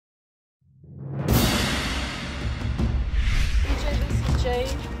Jay.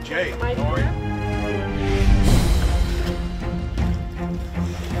 Jay, My how are you?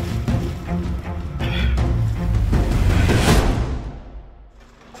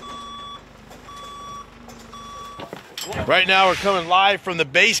 Right now we're coming live from the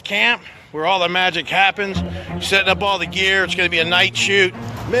base camp where all the magic happens. Setting up all the gear. It's going to be a night shoot.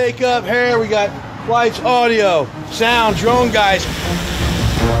 Makeup, hair, we got lights, audio, sound, drone guys,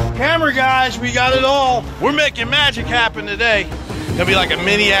 camera guys, we got it all. We're making magic happen today. It's going to be like a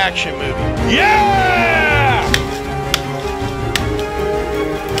mini action movie. Yeah!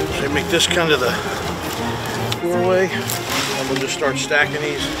 So I make this kind of the doorway. And we'll just start stacking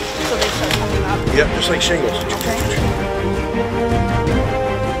these. So they start coming up? Yep, just like shingles. Okay.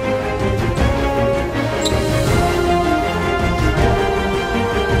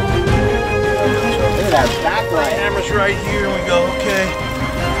 Camera's right here, and we go, okay.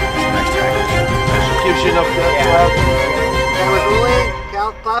 Nice tackle. Gives you enough depth. Camera's rolling.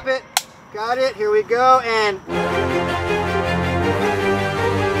 Count, clap it. Got it. Here we go. And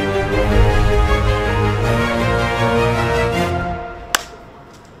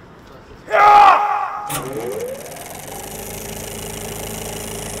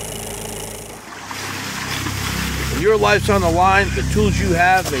when your life's on the line, the tools you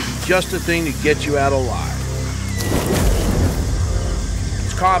have may be just the thing to get you out alive.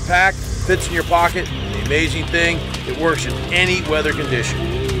 It's compact, fits in your pocket, and the amazing thing, it works in any weather condition.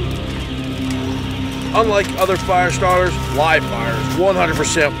 Unlike other fire starters, live fire is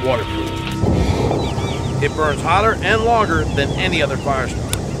 100% waterproof. It burns hotter and longer than any other fire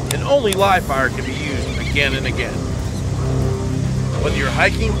starter, and only live fire can be used again and again. Whether you're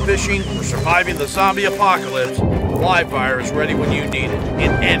hiking, fishing, or surviving the zombie apocalypse, live fire is ready when you need it,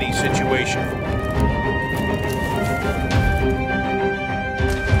 in any situation.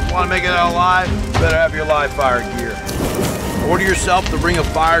 Want to make it out alive? You better have your live fire gear. Order yourself the Ring of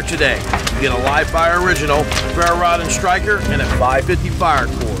Fire today. You get a live fire original, ferro rod and striker, and a 550 fire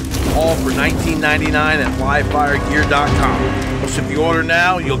cord. All for $19.99 at livefiregear.com. Plus, if you order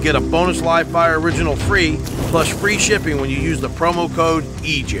now, you'll get a bonus live fire original free, plus free shipping when you use the promo code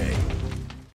EJ.